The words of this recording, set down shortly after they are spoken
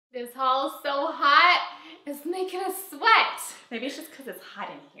This haul is so hot, it's making us sweat. Maybe it's just because it's hot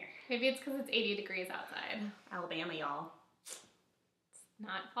in here. Maybe it's because it's 80 degrees outside. Alabama, y'all. It's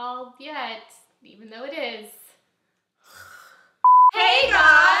not fall yet, even though it is. Hey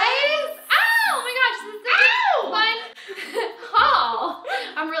guys! Oh my gosh, this is such a fun haul.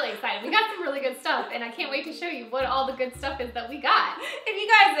 I'm really excited. We got some really good stuff, and I can't wait to show you what all the good stuff is that we got. If you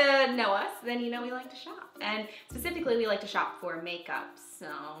guys know us, then you know we like to shop. And specifically, we like to shop for makeup,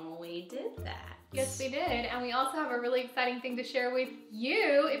 so we did that. Yes, we did, and we also have a really exciting thing to share with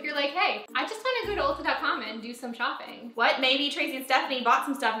you if you're like, hey, I just want to go to Ulta.com and do some shopping. What? Maybe Tracy and Stephanie bought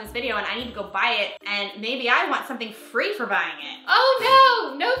some stuff in this video and I need to go buy it, and maybe I want something free for buying it.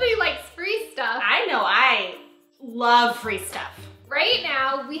 Oh no, nobody likes free stuff. I know, I love free stuff. Right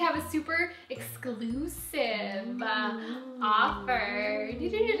now, we have a super exclusive offer.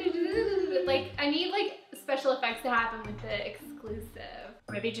 Like, I need like special effects to happen with the exclusive.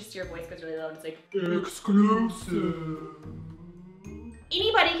 Or maybe just your voice goes really low and it's like, exclusive.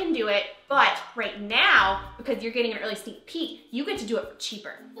 Anybody can do it, but right now, because you're getting an early sneak peek, you get to do it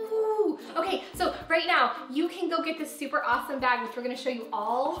cheaper. Ooh, okay, so right now, you can go get this super awesome bag, which we're gonna show you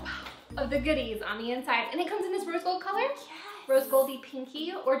all of the goodies on the inside. And it comes in this rose gold color. Yes. Rose goldy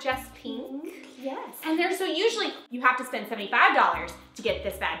pinky or just pink. Yes. And there's, so usually you have to spend $75 to get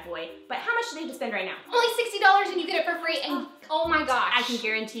this bad boy, but how much do they have to spend right now? Only $60 and you get it for free, and oh my gosh. I can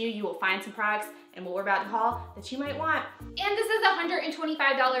guarantee you will find some products and what we're about to haul that you might want. And this is a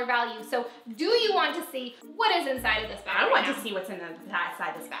 $125 value, so do you want to see what is inside of this bag? I want to see what's in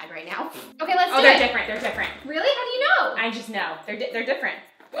inside this bag right now. Okay, let's do it. Oh, they're different, they're different. Really? How do you know? I just know, they're different.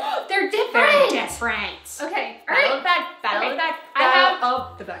 They're different. They're different. Okay, all Battle right. of the bag, battle of the bag, I battle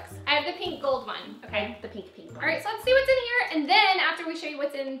of the bags. I have the pink gold one. Okay. The pink one. All right, so let's see what's in here, and then after we show you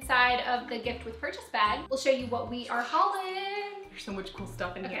what's inside of the gift with purchase bag, we'll show you what we are hauling. There's so much cool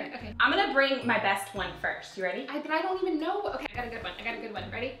stuff in here. Okay. I'm gonna bring my best one first. You ready? But I don't even know. Okay, I got a good one.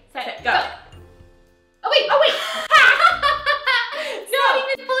 Ready? Set, go. Oh wait! No,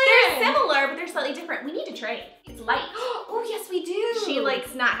 they're similar, but they're slightly different. We need to trade. It's light. Oh yes, we do. She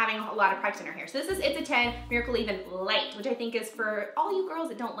likes not having a lot of products in her hair. So this is It's a 10 Miracle Even Light, which I think is for all you girls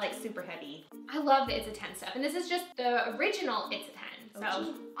that don't like super heavy. I love the It's a 10 stuff, and this is just the original It's a 10. So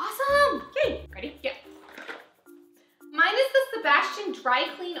OG. awesome. Okay, ready? Yeah. Mine is the Sebastian Dry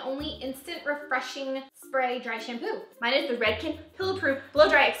Clean Only Instant Refreshing Spray Dry Shampoo. Mine is the Redken Pillow Proof Blow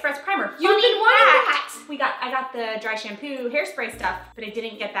Dry Express Primer. You've been wanting that. I got the dry shampoo, hairspray stuff, but I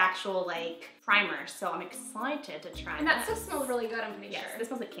didn't get the actual like primer, so I'm excited to try And that stuff smells really good, I'm pretty sure. This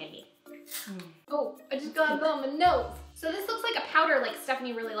smells like candy. Oh, I just got it on my nose. So this looks like a powder like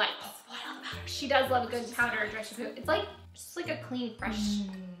Stephanie really likes. She does love a good powder dry shampoo. It's like, just like a clean, fresh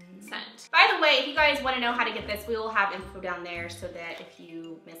scent. By the way, if you guys want to know how to get this, we will have info down there so that if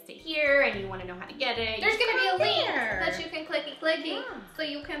you missed it here and you want to know how to get it, there's gonna be a link that you can clicky so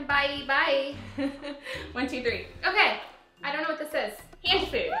you can buy. 1, 2, 3. Okay, I don't know what this is. Hand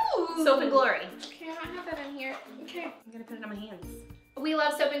food. Ooh. Soap and Glory. Okay, I don't have that in here. Okay. I'm gonna put it on my hands. We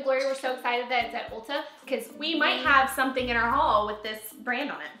love Soap and Glory. We're so excited that it's at Ulta because we might have something in our haul with this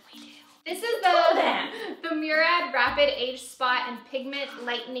brand on it. We do. This is the Murad Rapid Age Spot and Pigment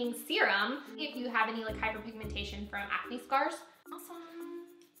Lightening Serum. If you have any like hyperpigmentation from acne scars. Awesome.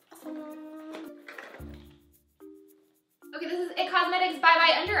 Okay, this is It Cosmetics Bye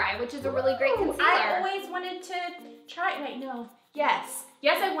Bye Under Eye, which is a really great concealer. I always wanted to try it right now. Yes,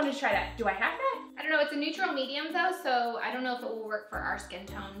 I wanted to try that. Do I have that? I don't know, it's a neutral medium though, so I don't know if it will work for our skin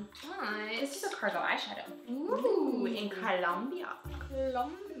tone. But this is a Cargo eyeshadow. Ooh, in Colombia.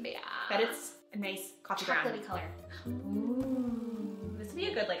 Bet it's a nice coffee brown. Chocolatey color. Ooh, this would be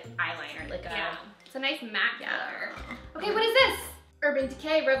a good like eyeliner, like yeah. It's a nice matte color. Okay, what is this? Urban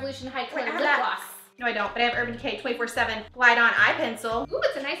Decay Revolution High Color Lip Gloss. No, I don't, but I have Urban Decay 24/7 Glide On Eye Pencil. Ooh,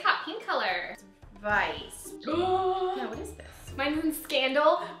 it's a nice hot pink color. Vice. Yeah, what is this? Mine's in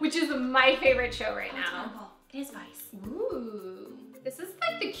Scandal, which is my favorite show right now. It is Vice. Ooh. This is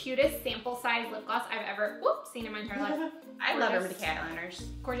like the cutest sample size lip gloss I've ever seen in my entire life. I love Urban Decay eyeliners.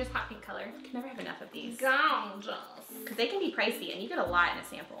 Gorgeous hot pink color. Can never have enough of these. Gorgeous. Because they can be pricey and you get a lot in a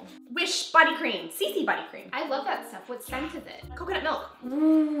sample. Wish Body Cream, CC Body Cream. I love that stuff. What scent is it? Coconut milk.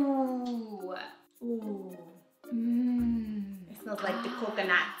 Ooh. Ooh. It smells like the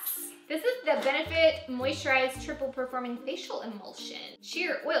coconuts. This is the Benefit Moisturized Triple Performing Facial Emulsion.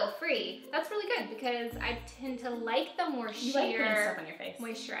 Sheer, oil-free. That's really good because I tend to like the more sheer like putting stuff on your face.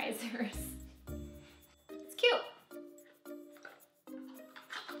 Moisturizers. It's cute.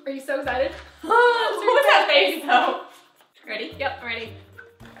 Are you so excited? What was that face though? Ready? Yep, I'm ready.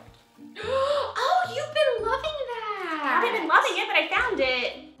 Oh, you've been loving that. I haven't been loving it, but I found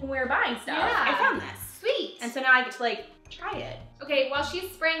it we were buying stuff, Yeah. I found this. Sweet. And so now I get to like try it. Okay, while she's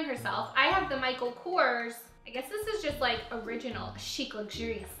spraying herself, I have the Michael Kors. I guess this is just like original, chic,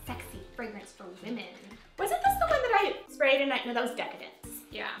 luxurious, sexy fragrance for women. Wasn't this the one that I sprayed and no, that was Decadence.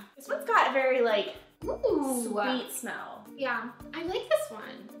 Yeah. This one's got a very like Ooh. sweet smell. Yeah, I like this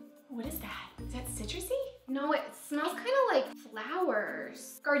one. What is that? Is that citrusy? No, it smells kind of like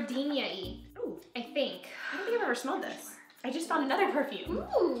flowers. Gardenia-y, Ooh, I think. I don't think I've ever smelled this. I just found another perfume.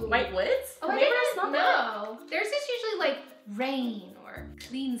 Ooh. White Woods? Oh, Have I you ever didn't smelled that? know. Theirs is usually like rain or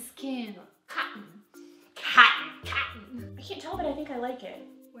clean skin or cotton. Cotton. I can't tell, but I think I like it.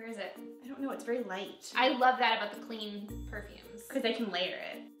 Where is it? I don't know, it's very light. I love that about the clean perfumes. Because they can layer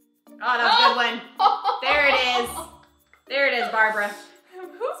it. Oh, that was a good one. There it is. There it is, Barbara.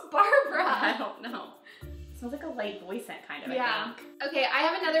 Who's Barbara? I don't know. It smells like a light boy scent kind of, Yeah. I think. Okay, I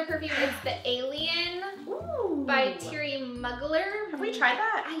have another perfume. It's the Alien Ooh. by Thierry Mugler. Have we tried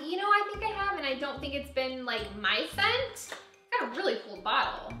that? I think I have, and I don't think it's been like my scent. Got a really cool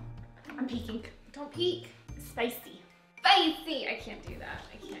bottle. I'm peeking. Don't peek. Spicy. Spicy. I can't do that.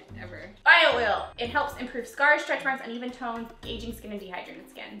 I can't ever. Bio oil. It helps improve scars, stretch marks, uneven tones, aging skin, and dehydrated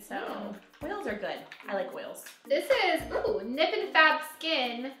skin. So oils are good. I like oils. This is, Nip and Fab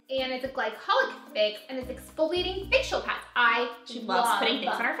Skin, and it's a glycolic fix, and it's exfoliating facial pads. She loves putting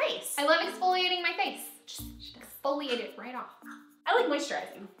things on her face. I love exfoliating my face. Just exfoliate it right off. I like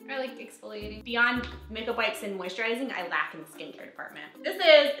moisturizing. I like exfoliating. Beyond makeup wipes and moisturizing, I lack in the skincare department. This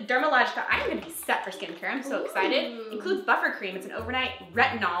is Dermalogica. I am gonna be set for skincare. I'm so excited. Includes buffer cream. It's an overnight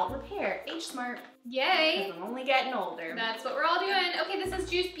retinol repair. Age smart. Yay. Because I'm only getting older. That's what we're all doing. Okay, this is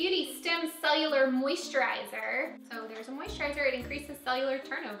Juice Beauty Stem Cellular Moisturizer. So there's a moisturizer. It increases cellular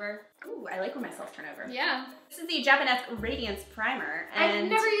turnover. Ooh, I like when my cells turn over. Yeah. This is the Japanese Radiance Primer. And I've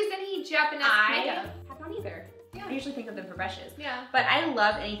never used any Japanese makeup. have not either. Yeah. I usually think of them for brushes. Yeah. But I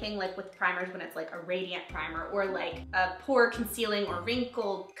love anything like with primers when it's like a radiant primer or like a pore concealing or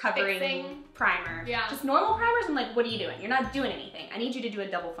wrinkle covering Fixing. primer. Yeah. Just normal primers, I'm like, what are you doing? You're not doing anything. I need you to do a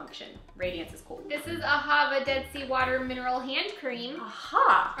double function. Radiance is cool. This is Ahava Dead Sea Water Mineral Hand Cream.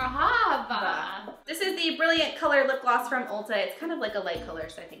 Aha! Ahava. This is the Brilliant Color Lip Gloss from Ulta. It's kind of like a light color,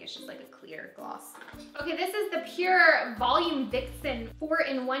 so I think it's just like a clear gloss. Okay, this is the Pure Volume Vixen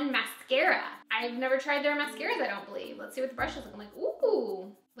 4-in-1 Mascara. I've never tried their mascaras, I don't believe. Let's see what the brush is looking like.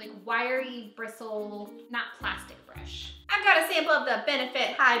 Ooh, like wiry bristle, not plastic brush. I've got a sample of the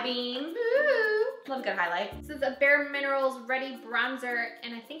Benefit High Beam. Ooh. Love a good highlight. This is a Bare Minerals Ready Bronzer,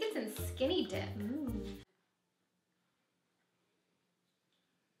 and I think it's in Skinny Dip. Ooh.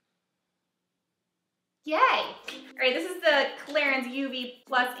 Yay! All right, this is the Clarins UV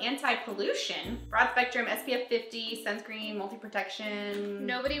Plus Anti-Pollution. Broad spectrum, SPF 50, sunscreen, multi-protection.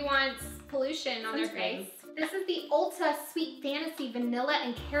 Nobody wants pollution on their Sunscreen. face. This is the Ulta Sweet Fantasy Vanilla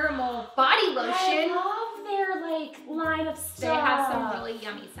and Caramel Body Lotion. I love their like line of stuff. They have some really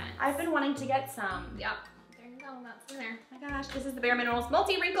yummy scents. I've been wanting to get some. Yep. There you go, that's in there. Oh my gosh, this is the Bare Minerals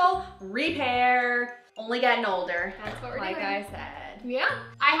Multi-Wrinkle Repair. Only getting older. That's what we're like doing. I said. Yeah.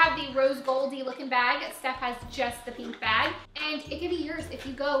 I have the rose goldy looking bag. Steph has just the pink bag. And it could be yours if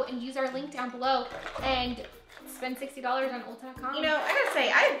you go and use our link down below and spend $60 on Ulta.com. You know, I gotta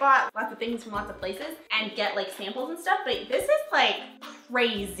say, I bought lots of things from lots of places and get like samples and stuff, but this is like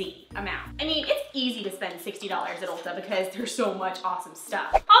crazy amount. I mean, it's easy to spend $60 at Ulta because there's so much awesome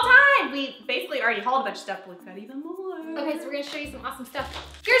stuff. All time! We basically already hauled a bunch of stuff, but we've got even more. Okay, so we're gonna show you some awesome stuff.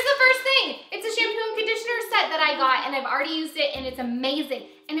 Here's the first thing. It's a shampoo and conditioner set that I got, and I've already used it, and it's amazing.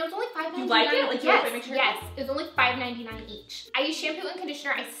 And it was only $5.99. You like it? Like, yes, make sure yes. It was only $5.99 each. I used shampoo and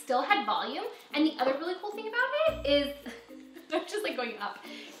conditioner. I still had volume, and the other really cool thing about it is, I'm just like going up,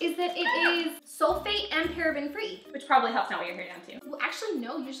 is that it is sulfate and paraben free. Which probably helps not weigh your hair down too. Well, actually,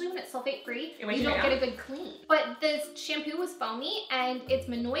 no. Usually when it's sulfate free, It weighs you your don't hair get a good clean. But this shampoo was foamy, and it's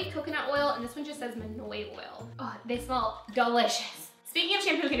Manoi coconut oil, and this one just says Manoi oil. Oh, they smell delicious. Speaking of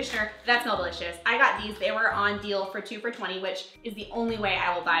shampoo and conditioner, that smell delicious. I got these, they were on deal for 2 for $20, which is the only way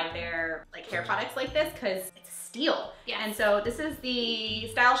I will buy their like hair products like this because it's a steal. Yes. And so this is the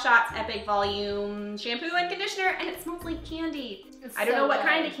Style Shots Epic Volume Shampoo and Conditioner, and it smells like candy. It's I don't so know what good.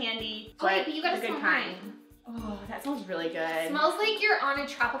 kind of candy, Oh, wait, but but you gotta it's a good smell kind. mine. Oh, that smells really good. Smells like you're on a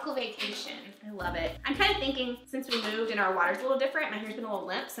tropical vacation. I love it. I'm kind of thinking, since we moved and our water's a little different, my hair's been a little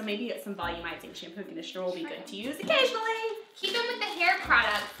limp, so maybe some volumizing shampoo and conditioner will be good to use occasionally. Keeping with the hair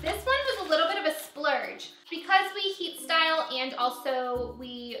products, this one was a little bit of a splurge. Because we heat style and also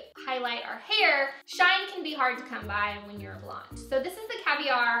we highlight our hair, shine can be hard to come by when you're blonde. So this is the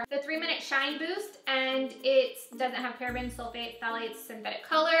Caviar, the 3-minute shine boost, and it doesn't have parabens, sulfates, phthalates, synthetic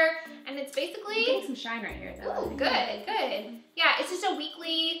color, and it's basically... I'm getting some shine right here though. Ooh, good, good. Yeah, it's just a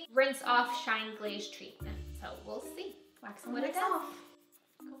weekly rinse off shine glaze treatment. So we'll see. Wax What it does.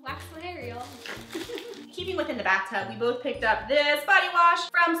 Go wax my hair, y'all. Keeping within the bathtub, we both picked up this body wash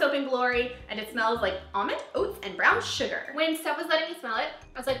from Soap & Glory, and it smells like almond, oats, and brown sugar. When Steph was letting me smell it,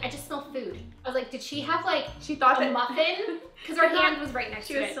 I was like, I just smell food. I was like, did she have like She thought a that muffin? Because her hand was right next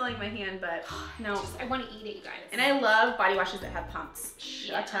she to was it. stealing my hand, but no. I want to eat it, you guys. And I love body washes that have pumps.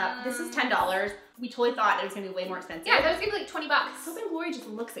 Shut up. This is $10. We totally thought it was gonna be way more expensive. Yeah, that was gonna be like 20 bucks. Soap & Glory just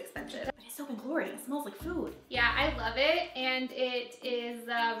looks expensive. But it's Soap & Glory, it smells like food. Yeah, I love it, and it is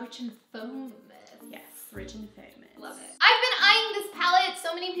rich and foamous. Yes, rich and famous. Love it. I've been eyeing this palette.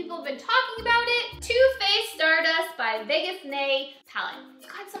 So many people have been talking about it. Too Faced Stardust by Vegas Nay palette.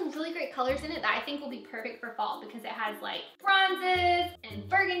 It's got some really great colors in it that I think will be perfect for fall because it has like bronzes and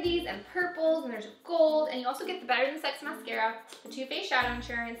burgundies and purples, and there's gold, and you also get the Better Than Sex mascara, the Too Faced Shadow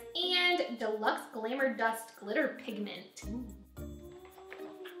Insurance, and Deluxe Glamour Dust Glitter Pigment. Ooh.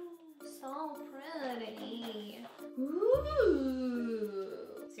 So pretty. Ooh.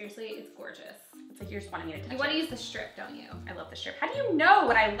 Seriously, it's gorgeous. It's like you're just wanting me to touch it. You want to use the strip, don't you? I love the strip. How do you know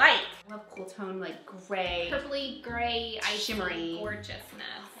what I like? I love cool tone, like gray. Purpley, gray, Shimmery. gorgeousness.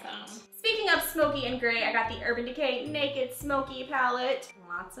 So. Speaking of smoky and gray, I got the Urban Decay Naked Smoky palette.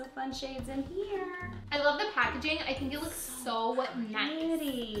 Lots of fun shades in here. I love the packaging. I think it looks so nice.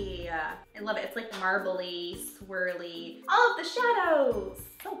 Pretty. I love it. It's like marbly, swirly. All of the shadows.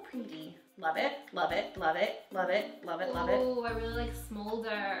 So pretty. Love it, love it, love it, love it, love it, love it. Oh, I really like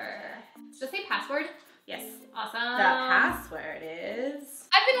Smolder. Does it say password? Yes. Awesome. The password is...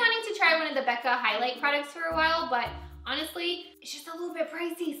 I've been wanting to try one of the Becca highlight products for a while, but honestly, it's just a little bit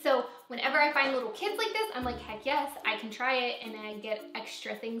pricey. So whenever I find little kids like this, I'm like, heck yes, I can try it and I get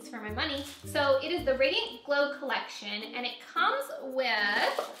extra things for my money. So it is the Radiant Glow collection, and it comes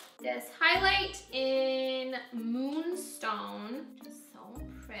with this highlight in Moonstone. Just so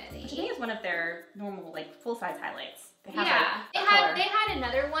pretty. Which I think is one of their normal, like, full-size highlights. They have, yeah, like, they had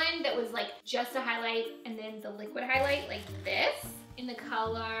another one that was like just a highlight and then the liquid highlight like this in the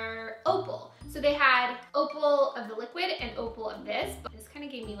color Opal. So they had Opal of the liquid and Opal of this, but this kind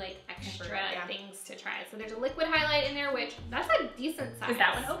of gave me like extra things to try. So there's a liquid highlight in there, which that's a decent size. Is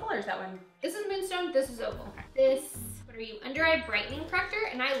that one Opal or is that one? This is Moonstone, this is Opal. Okay. This, what are you? Under eye brightening corrector,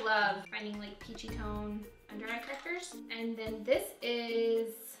 and I love finding like peachy tone under eye correctors. And then this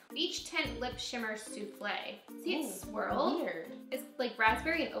is Beach Tint Lip Shimmer Souffle. See it swirl? Weird. It's like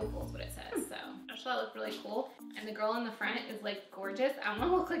raspberry and opal is what it says, so I just thought it looked really cool. And the girl in the front is like gorgeous. I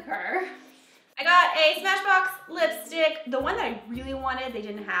want to look like her. I got a Smashbox lipstick. The one that I really wanted, they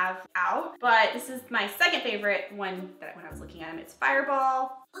didn't have out, but this is my second favorite one that when I was looking at them. It's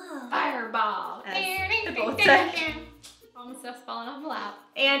Fireball. Fireball. As they both said. All the stuff's falling off the lap.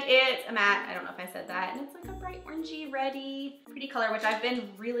 And it's a matte, I don't know if I said that, and it's like a bright orangey, reddy, pretty color, which I've been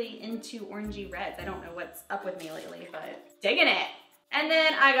really into orangey reds. I don't know what's up with me lately, but digging it. And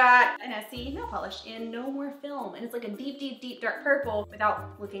then I got an Essie nail polish in No More Film, and it's like a deep, deep, deep dark purple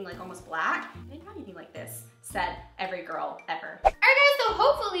without looking like almost black. I didn't have anything like this, said every girl ever. All right guys, so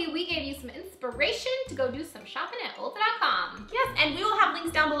hopefully we gave you some inspiration to go do some shopping at Ulta.com. Yes, and we will have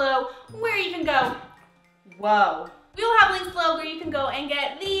links down below where you can go. Whoa. We will have links below where you can go and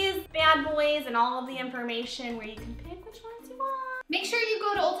get these bad boys and all of the information where you can pick which ones you want. Make sure you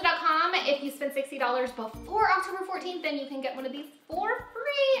go to Ulta.com. If you spend $60 before October 14th, then you can get one of these for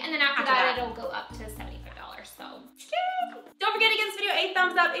free. And then after that, it'll go up to $75. So, yay! Don't forget to give this video a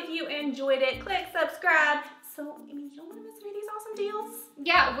thumbs up if you enjoyed it. Click subscribe. So, I mean, you don't want to miss any of these awesome deals.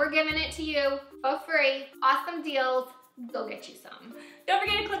 Yeah, we're giving it to you for free. Awesome deals. Go get you some. Don't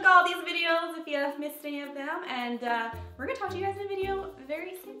forget to click all these videos if you missed any of them. And we're going to talk to you guys in a video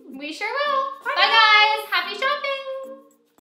very soon. We sure will. Bye Bye guys. Happy shopping.